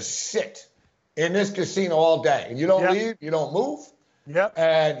is to just sit in this casino all day. And you don't leave, you don't move. Yep.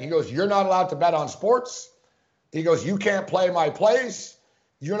 And he goes, you're not allowed to bet on sports. He goes, you can't play my plays.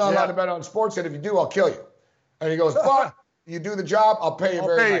 You're not allowed to bet on sports, and if you do, I'll kill you. And he goes, but you do the job, I'll pay you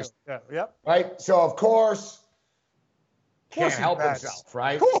very nicely. Yeah. Yep. Right? So, of course, can't help himself,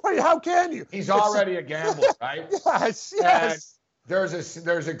 right? How can you? He's already a gambler, right? Yes. And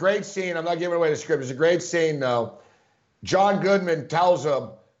there's a great scene. I'm not giving away the script. There's a great scene, though. John Goodman tells him,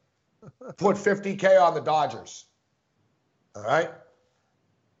 put $50K on the Dodgers. All right?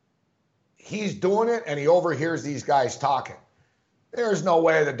 He's doing it, and he overhears these guys talking. There's no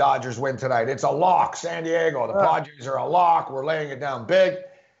way the Dodgers win tonight. It's a lock, San Diego. The Padres are a lock. We're laying it down big.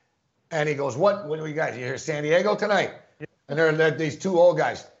 And he goes, what do you guys? You hear San Diego tonight? And they're these two old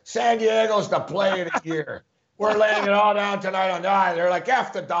guys. San Diego's the play of the year. We're laying it all down tonight on the eye. They're like,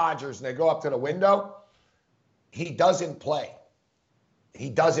 F the Dodgers. And they go up to the window. He doesn't play.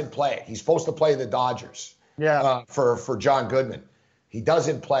 He's supposed to play the Dodgers for John Goodman. He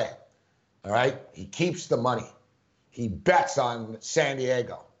doesn't play. All right? He keeps the money. He bets on San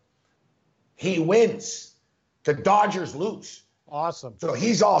Diego. He wins. The Dodgers lose. Awesome. So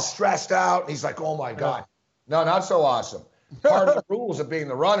he's all stressed out. He's like, oh, my God. No, not so awesome. Part of the rules of being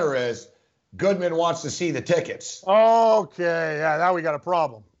the runner is Goodman wants to see the tickets. Okay. Yeah, now we got a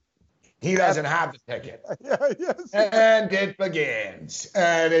problem. He doesn't have the ticket. Yes. And it begins.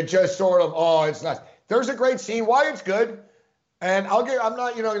 And it just sort of, it's nuts. There's a great scene. Why it's good. And I'm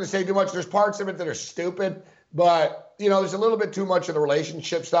not, going to say too much. There's parts of it that are stupid. But, there's a little bit too much of the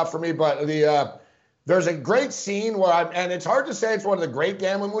relationship stuff for me. But there's a great scene where and it's hard to say it's one of the great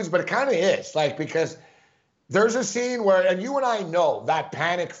gambling movies, but it kind of is. because there's a scene where, and you and I know that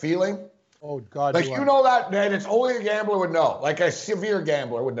panic feeling. Oh, God. You know that, and it's only a gambler would know. Like a severe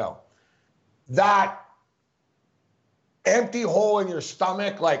gambler would know. That empty hole in your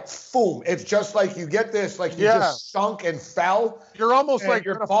stomach, boom. It's just like you get this, you just sunk and fell. You're almost like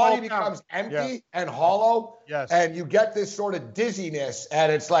your body becomes empty and hollow. Yes. And you get this sort of dizziness,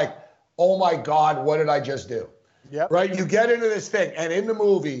 and it's like, oh my God, what did I just do? Yep. Right? You get into this thing, and in the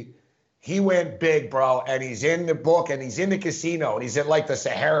movie, he went big, bro, and he's in the book, and he's in the casino, and he's in the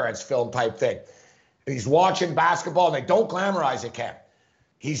Sahara film type thing. And he's watching basketball, and they don't glamorize it, Cam.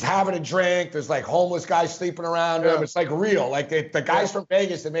 He's having a drink. There's homeless guys sleeping around him. It's real. The guys from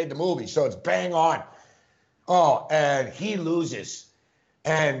Vegas that made the movie. So it's bang on. Oh, and he loses.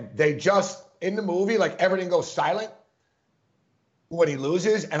 And they just, in the movie, everything goes silent when he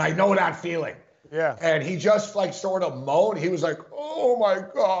loses. And I know that feeling. Yeah. And he just sort of moaned. He was like, oh my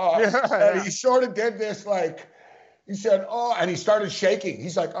God. Yeah. And he sort of did this he said, oh, and he started shaking.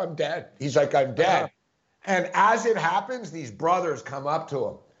 He's like, I'm dead. He's like, I'm dead. And as it happens, these brothers come up to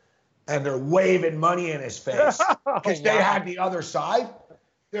him, and they're waving money in his face because they had the other side.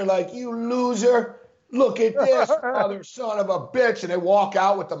 They're like, you loser, look at this, other son of a bitch. And they walk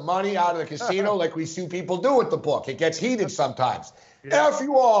out with the money out of the casino like we see people do with the book. It gets heated sometimes. Yeah. F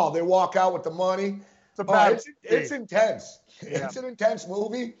you all. They walk out with the money. It's intense. Yeah. It's an intense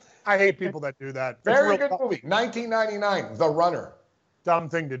movie. I hate people that do that. Very good movie. 1999, The Runner. Dumb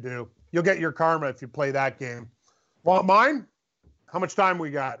thing to do. You'll get your karma if you play that game. Want mine? How much time we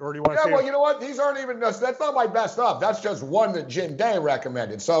got? Or do you want to say? Well, you know what? These aren't even, that's not my best of. That's just one that Jim Day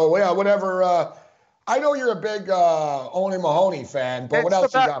recommended. So, yeah, whatever. I know you're a big Oni Mahoney fan, but what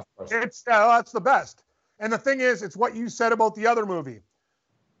else you got for us? That's the best. And the thing is, it's what you said about the other movie.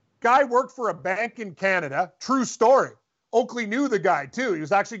 Guy worked for a bank in Canada. True story. Oakley knew the guy, too. He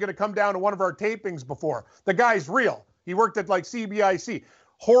was actually going to come down to one of our tapings before. The guy's real. He worked at CBIC.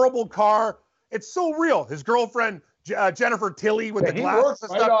 Horrible car. It's so real. His girlfriend, Jennifer Tilly, with the glasses. He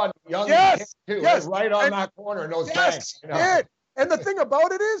worked right on Young yes, too. Yes. Right on that corner in those banks. And the thing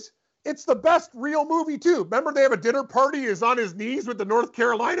about it is, it's the best real movie, too. Remember, they have a dinner party. He's on his knees with the North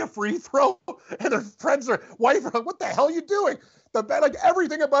Carolina free throw, and their friends are, wife, what the hell are you doing?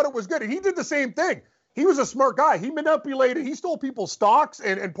 Everything about it was good. And he did the same thing. He was a smart guy. He manipulated, he stole people's stocks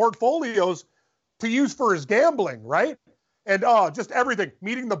and portfolios to use for his gambling, right? And just everything.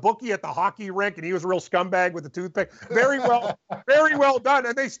 Meeting the bookie at the hockey rink, and he was a real scumbag with the toothpick. Very well done.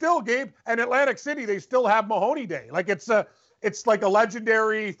 And they still gave, in Atlantic City, they still have Mahoney Day. It's like a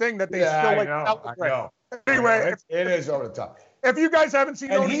legendary thing that they still celebrate. I know. Anyway, it is over the top. If you guys haven't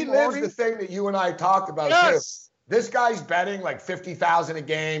seen, and he lives the thing that you and I talked about too. This guy's betting $50,000 a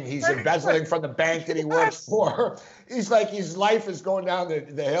game. He's embezzling from the bank that he works for. He's his life is going down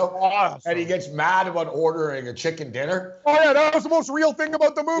the hill. Awesome. And he gets mad about ordering a chicken dinner. Oh, yeah, that was the most real thing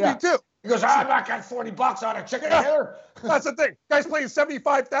about the movie, too. He goes, I'm not got $40 on a chicken dinner. That's the thing. Guy's playing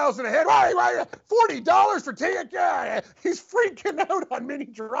 $75,000 a head. Why, $40 for ticket? He's freaking out on Minnie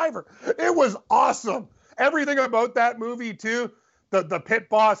Driver. It was awesome. Everything about that movie, too. The pit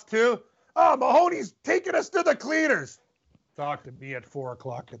boss, too. Oh, Mahoney's taking us to the cleaners. Talk to me at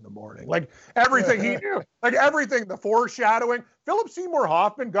 4:00 in the morning. Everything he knew. Everything, the foreshadowing. Philip Seymour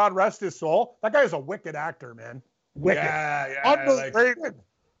Hoffman, God rest his soul. That guy is a wicked actor, man. Wicked. Yeah. Underrated.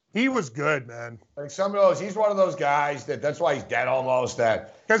 He was good, man. Some of those, he's one of those guys that's why he's dead almost.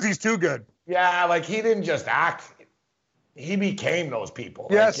 Because he's too good. Yeah, he didn't just act. He became those people.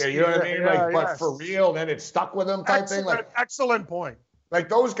 Yes. You know what I mean? But for real, then it stuck with him type thing. Excellent point.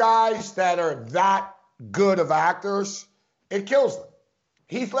 Those guys that are that good of actors, it kills them.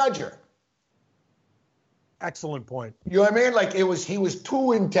 Heath Ledger. Excellent point. You know what I mean? He was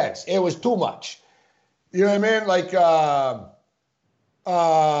too intense. It was too much. You know what I mean?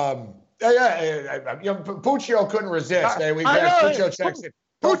 Puccio couldn't resist. Puccio checks it.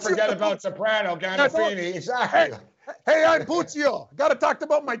 Don't forget about Soprano, Gandolfini. Exactly. Hey, I'm Puccio. Got to talk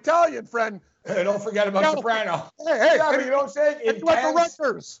about my Italian friend. Hey, don't forget about Soprano. Hey, but you know what I'm saying?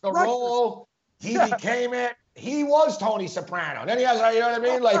 Intense, the role, he became it. he was Tony Soprano. And then he has, you know what I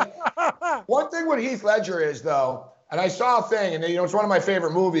mean? Like, one thing with Heath Ledger is, though, and I saw a thing, and it's one of my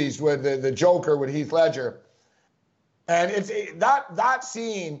favorite movies with the Joker with Heath Ledger. And it's that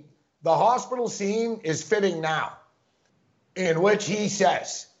scene, the hospital scene, is fitting now, in which he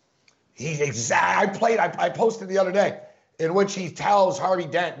says, I posted the other day, in which he tells Harvey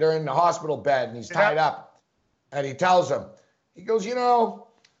Dent, they're in the hospital bed, and he's tied up, and he tells him, he goes,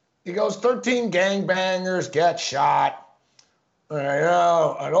 13 gangbangers get shot.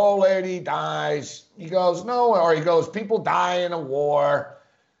 An old lady dies. He goes, people die in a war.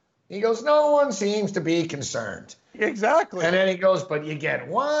 He goes, no one seems to be concerned. Exactly. And then he goes, but you get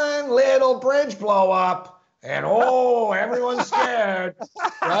one little bridge blow up, and everyone's scared,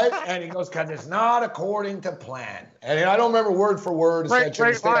 right? And he goes, because it's not according to plan. And I don't remember word for word, essentially,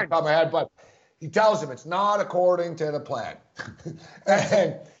 off the top of my head, but he tells him it's not according to the plan.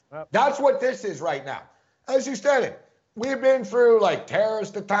 And that's what this is right now. As you stated, we've been through like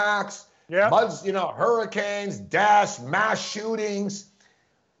terrorist attacks, hurricanes, deaths, mass shootings.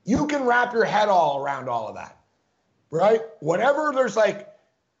 You can wrap your head all around all of that, right? Whenever there's like,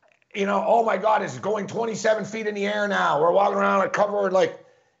 oh my God, it's going 27 feet in the air now. We're walking around covered, like,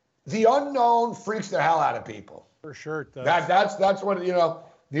 the unknown freaks the hell out of people. For sure it does. That's what,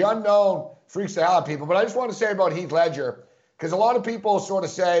 the unknown freaks the hell out of people. But I just want to say about Heath Ledger, because a lot of people sort of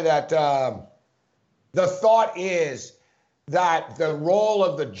say that the thought is that the role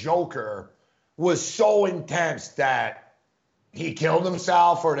of the Joker was so intense that he killed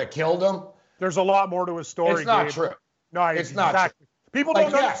himself or that killed him. There's a lot more to his story. It's not true. No, it's not true. People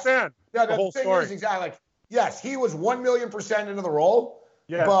don't understand the whole thing story. Is exactly like, yes, he was 1,000,000% into the role,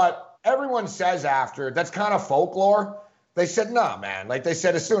 yeah. But everyone says after, that's kind of folklore. They said, no, man. Like they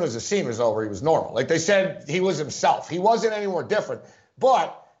said, as soon as the scene was over, he was normal. Like they said, he was himself. He wasn't any more different.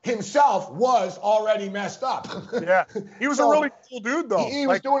 But himself was already messed up. Yeah. He was a really cool dude, though. He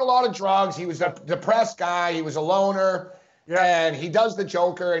was doing a lot of drugs. He was a depressed guy. He was a loner. Yeah. And he does the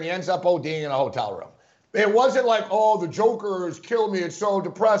Joker, and he ends up ODing in a hotel room. It wasn't like, the Joker has killed me. It's so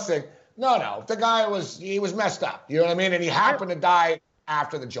depressing. No. The guy was messed up. You know what I mean? And he happened to die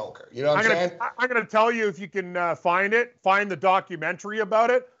after the Joker. You know what I'm saying? I'm going to tell you, if you can find the documentary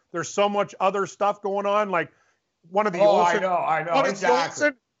about it. There's so much other stuff going on. Like one of the Olsen, I know.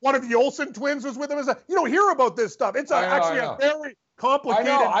 Exactly. One of the Olsen twins was with him. You don't hear about this stuff. It's actually a very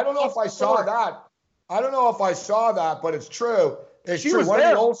complicated. I don't know if I saw that. I don't know if I saw that, but it's true. It's true. One of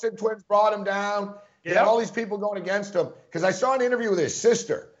the Olsen twins brought him down. He had all these people going against him. Because I saw an interview with his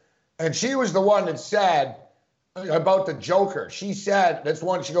sister, and she was the one that said about the Joker. She said,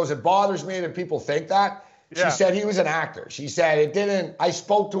 she goes, it bothers me that people think that. Yeah. She said he was an actor. She said I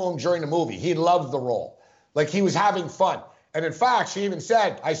spoke to him during the movie. He loved the role. Like he was having fun. And in fact, she even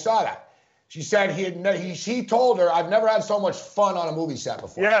said, I saw that. She said he told her, I've never had so much fun on a movie set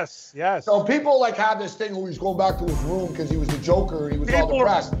before. Yes. So people have this thing where he's going back to his room because he was the Joker and he was all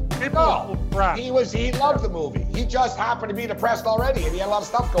depressed. He loved the movie. He just happened to be depressed already and he had a lot of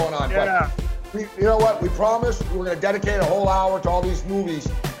stuff going on. Yeah. But you know what? We promised we're going to dedicate a whole hour to all these movies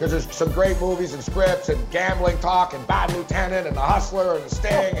because there's some great movies and scripts and gambling talk and Bad Lieutenant and The Hustler and The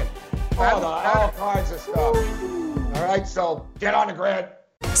Sting and all kinds of stuff. All right, so get on the grid.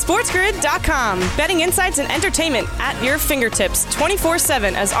 SportsGrid.com. Betting insights and entertainment at your fingertips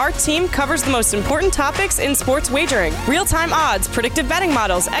 24/7 as our team covers the most important topics in sports wagering. Real-time odds, predictive betting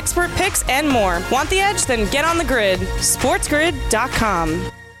models, expert picks, and more. Want the edge? Then get on the grid.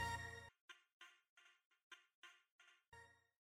 SportsGrid.com.